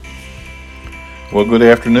Well, good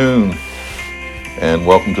afternoon, and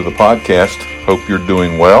welcome to the podcast. Hope you're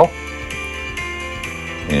doing well,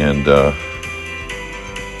 and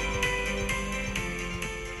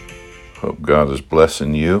hope God is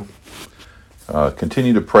blessing you.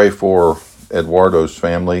 Continue to pray for Eduardo's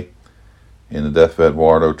family in the death of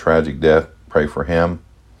Eduardo, tragic death. Pray for him.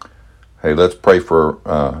 Hey, let's pray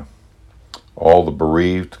for all the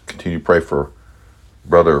bereaved. Continue to pray for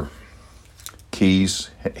Brother Keys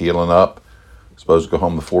healing up. Supposed to go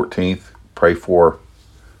home the 14th. Pray for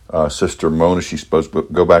Sister Mona. She's supposed to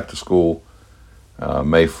go back to school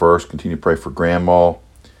May 1st. Continue to pray for Grandma.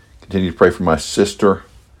 Continue to pray for my sister,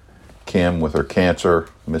 Kim, with her cancer.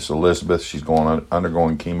 Miss Elizabeth, she's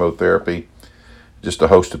undergoing chemotherapy. Just a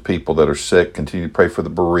host of people that are sick. Continue to pray for the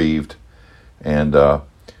bereaved. And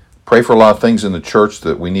pray for a lot of things in the church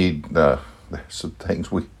that we need. There's some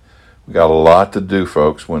things we got a lot to do,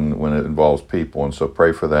 folks, when it involves people. And so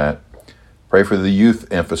pray for that. Pray for the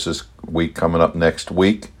youth emphasis week coming up next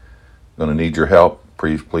week. Going to need your help.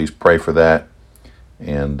 Please pray for that.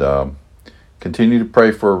 And continue to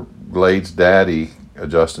pray for Glade's daddy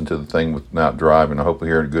adjusting to the thing with not driving. I hope we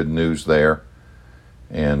hear good news there.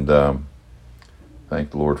 And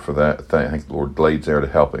thank the Lord for that. Thank the Lord Glade's there to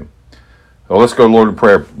help him. So let's go, Lord, in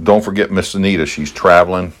prayer. Don't forget Miss Anita. She's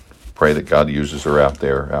traveling. Pray that God uses her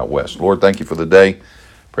out west. Lord, thank you for the day.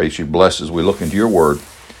 Pray she blesses. We look into your word.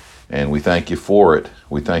 And we thank you for it.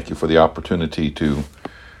 We thank you for the opportunity to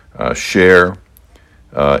share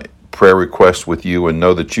prayer requests with you and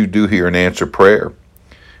know that you do hear and answer prayer,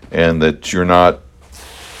 and that you're not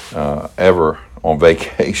ever on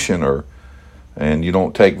vacation and you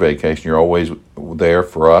don't take vacation. You're always there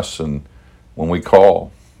for us and when we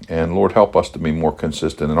call. And Lord, help us to be more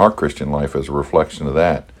consistent in our Christian life as a reflection of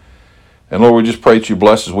that. And Lord, we just pray that you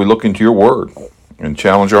bless as we look into your word and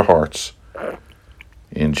challenge our hearts.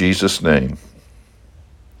 In Jesus' name,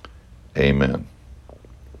 amen.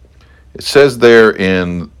 It says there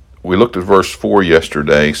we looked at verse 4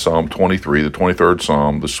 yesterday, Psalm 23, the 23rd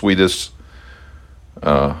Psalm, the sweetest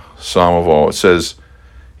Psalm of all. It says,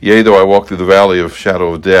 yea, though I walk through the valley of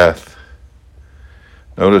shadow of death.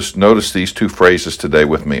 Notice these two phrases today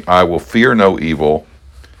with me. I will fear no evil,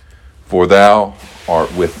 for thou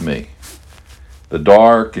art with me. The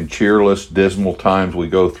dark and cheerless, dismal times we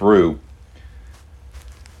go through,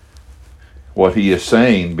 what he is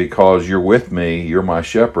saying, because you're with me, you're my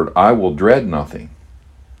shepherd, I will dread nothing.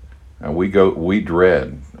 And we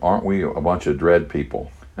dread, aren't we a bunch of dread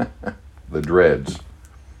people? The dreads.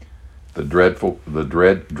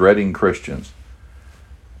 Dreading Christians.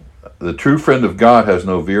 The true friend of God has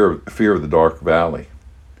no fear of the dark valley.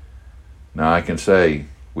 Now I can say,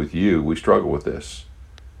 with you, we struggle with this.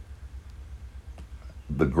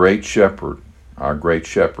 The great shepherd, our great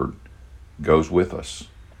shepherd, goes with us.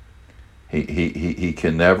 He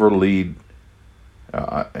can never lead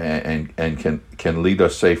and can lead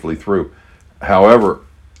us safely through. However,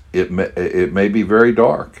 it may be very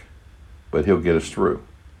dark, but he'll get us through.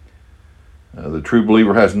 The true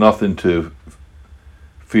believer has nothing to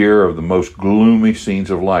fear of the most gloomy scenes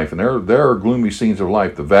of life. And there are gloomy scenes of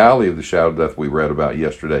life. The valley of the shadow of death we read about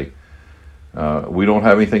yesterday. We don't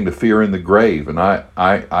have anything to fear in the grave. And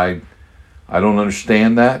I don't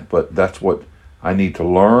understand that, but that's what I need to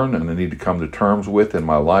learn and I need to come to terms with in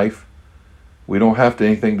my life. We don't have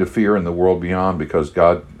anything to fear in the world beyond because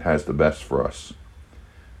God has the best for us.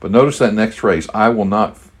 But notice that next phrase, I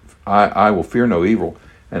will fear no evil.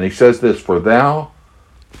 And he says this, for thou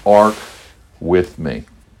art with me.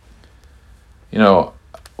 You know,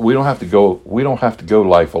 we don't have to go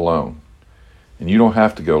life alone. And you don't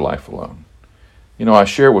have to go life alone. You know, I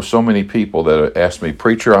share with so many people that ask me,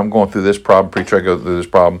 preacher, I'm going through this problem, preacher, I go through this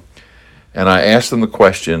problem. And I ask them the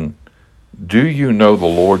question, do you know the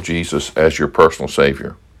Lord Jesus as your personal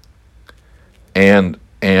Savior? And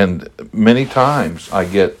many times I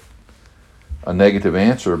get a negative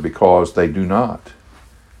answer because they do not.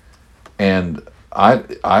 And I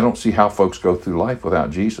don't see how folks go through life without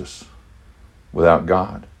Jesus, without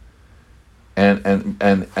God. And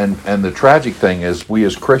the tragic thing is we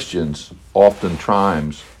as Christians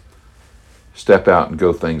oftentimes step out and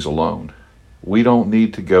go things alone. We don't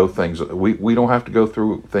need to go things, we don't have to go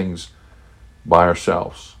through things by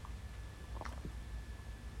ourselves.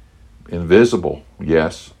 Invisible,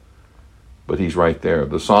 yes, but he's right there.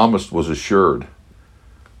 The psalmist was assured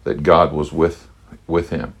that God was with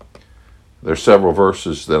him. There's several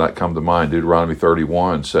verses that come to mind. Deuteronomy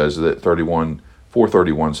 31 says that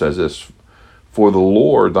 4:31 says this, for the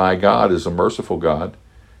Lord thy God is a merciful God.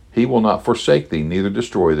 He will not forsake thee, neither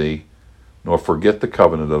destroy thee, nor forget the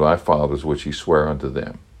covenant of thy fathers which he sware unto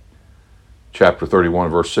them. Chapter 31,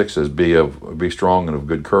 verse 6 says, Be strong and of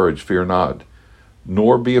good courage, fear not,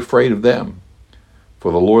 nor be afraid of them.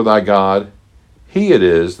 For the Lord thy God, he it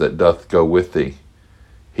is that doth go with thee.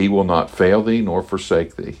 He will not fail thee, nor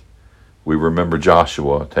forsake thee. We remember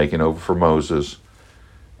Joshua taking over for Moses.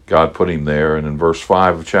 God put him there, and in verse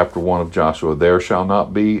 5 of chapter 1 of Joshua, There shall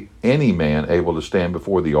not be any man able to stand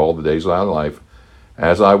before thee all the days of thy life.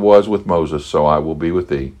 As I was with Moses, so I will be with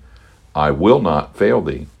thee. I will not fail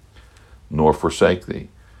thee, nor forsake thee.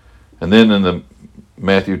 And then in the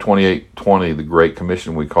Matthew 28:20, the Great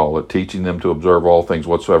Commission we call it, teaching them to observe all things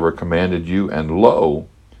whatsoever commanded you, and lo,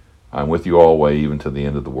 I'm with you always, even to the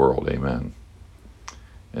end of the world. Amen.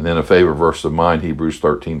 And then a favorite verse of mine, Hebrews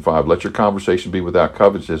 13:5, Let your conversation be without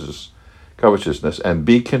covetousness, and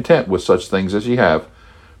be content with such things as ye have,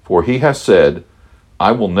 for he has said,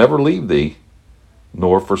 I will never leave thee,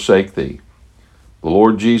 nor forsake thee. The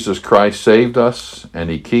Lord Jesus Christ saved us, and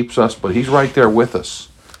he keeps us, but he's right there with us.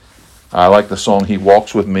 I like the song, He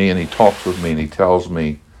walks with me, and he talks with me, and he tells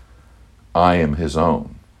me I am his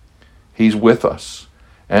own. He's with us.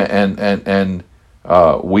 And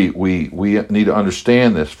we need to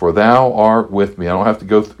understand this. For thou art with me. I don't have to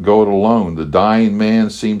go it alone. The dying man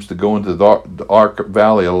seems to go into the dark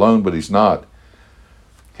valley alone, but he's not.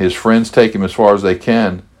 His friends take him as far as they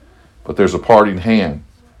can, but there's a parting hand.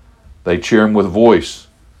 They cheer him with voice.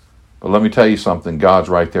 But let me tell you something, God's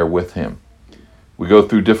right there with him. We go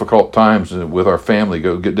through difficult times with our family,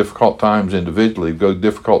 get difficult times individually, go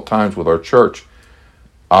difficult times with our church.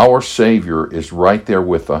 Our Savior is right there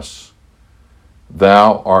with us.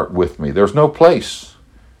 Thou art with me. There's no place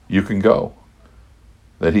you can go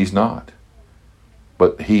that he's not.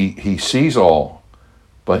 But he sees all.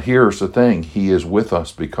 But here's the thing, he is with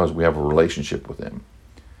us because we have a relationship with him.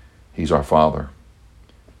 He's our Father.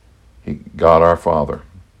 God our Father.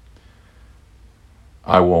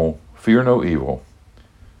 I will fear no evil,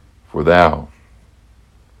 for thou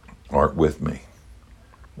art with me.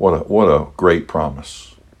 What a great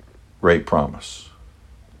promise. Great promise.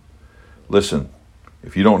 Listen,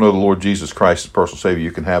 if you don't know the Lord Jesus Christ as personal Savior,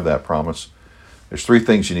 you can have that promise. There's 3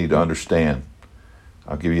 things you need to understand.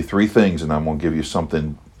 I'll give you 3 things, and I'm going to give you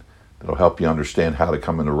something that'll help you understand how to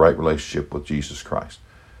come into the right relationship with Jesus Christ.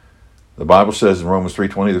 The Bible says in Romans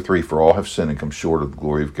 3:20-3, For all have sinned and come short of the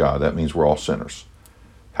glory of God. That means we're all sinners.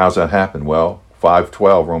 How's that happen? Well,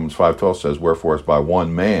 Romans 5:12 says, Wherefore as by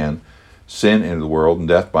one man sin entered the world, and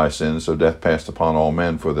death by sin, so death passed upon all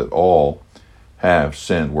men, for that all have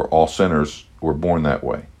sinned. We're all sinners. We're born that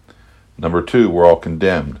way. Number 2, we're all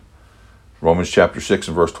condemned. Romans chapter 6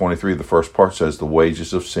 and verse 23, the first part says, The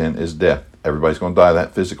wages of sin is death. Everybody's going to die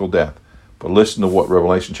that physical death. But listen to what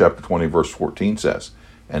Revelation chapter 20 verse 14 says.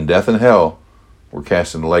 And death and hell were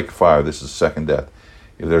cast in the lake of fire. This is the second death.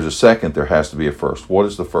 If there's a second, there has to be a first. What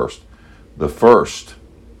is the first? The first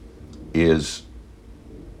is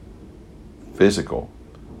physical.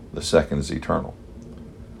 The second is eternal.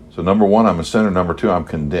 So number 1, I'm a sinner. Number 2, I'm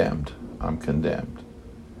condemned. I'm condemned.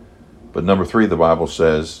 But number 3, the Bible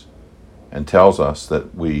says and tells us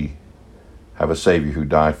that we have a Savior who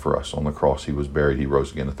died for us on the cross. He was buried. He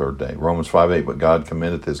rose again the 3rd day. Romans 5:8, But God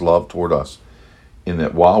commendeth his love toward us, in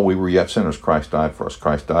that while we were yet sinners, Christ died for us.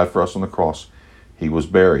 Christ died for us on the cross. He was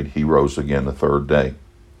buried. He rose again the 3rd day.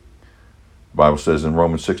 The Bible says in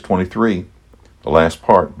Romans 6:23, the last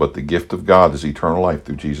part, But the gift of God is eternal life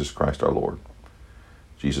through Jesus Christ our Lord.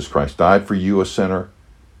 Jesus Christ died for you, a sinner,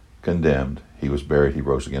 condemned. He was buried. He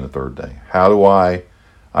rose again the 3rd day. How do I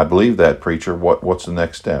believe that, preacher? What's the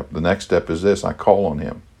next step? The next step is this. I call on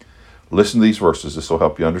him. Listen to these verses. This will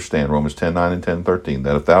help you understand. Romans 10:9 and 10:13.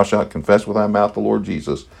 That if thou shalt confess with thy mouth the Lord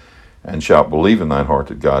Jesus, and shalt believe in thine heart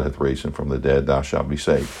that God hath raised him from the dead, thou shalt be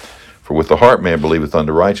saved. For with the heart man believeth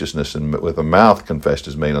unto righteousness, and with the mouth confessed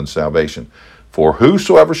is made unto salvation. For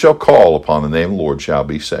whosoever shall call upon the name of the Lord shall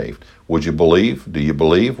be saved. Would you believe? Do you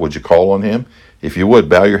believe? Would you call on him? If you would,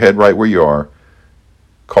 bow your head right where you are.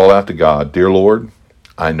 Call out to God. Dear Lord,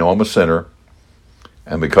 I know I'm a sinner,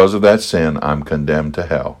 and because of that sin, I'm condemned to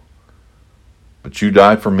hell. But you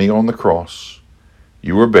died for me on the cross.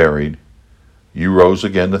 You were buried. You rose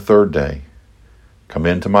again the 3rd day. Come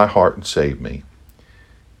into my heart and save me.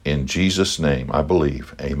 In Jesus' name, I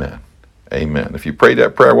believe. Amen. Amen. If you prayed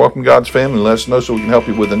that prayer, welcome God's family. Let us know so we can help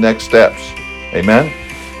you with the next steps. Amen.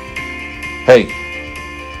 Hey,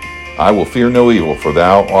 I will fear no evil, for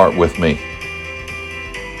thou art with me.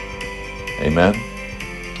 Amen.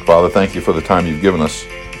 Father, thank you for the time you've given us.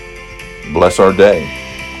 Bless our day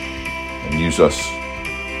and use us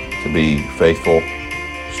to be faithful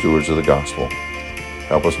stewards of the gospel.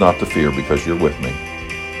 Help us not to fear because you're with me.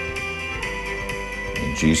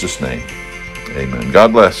 In Jesus' name, amen.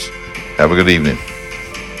 God bless. Have a good evening.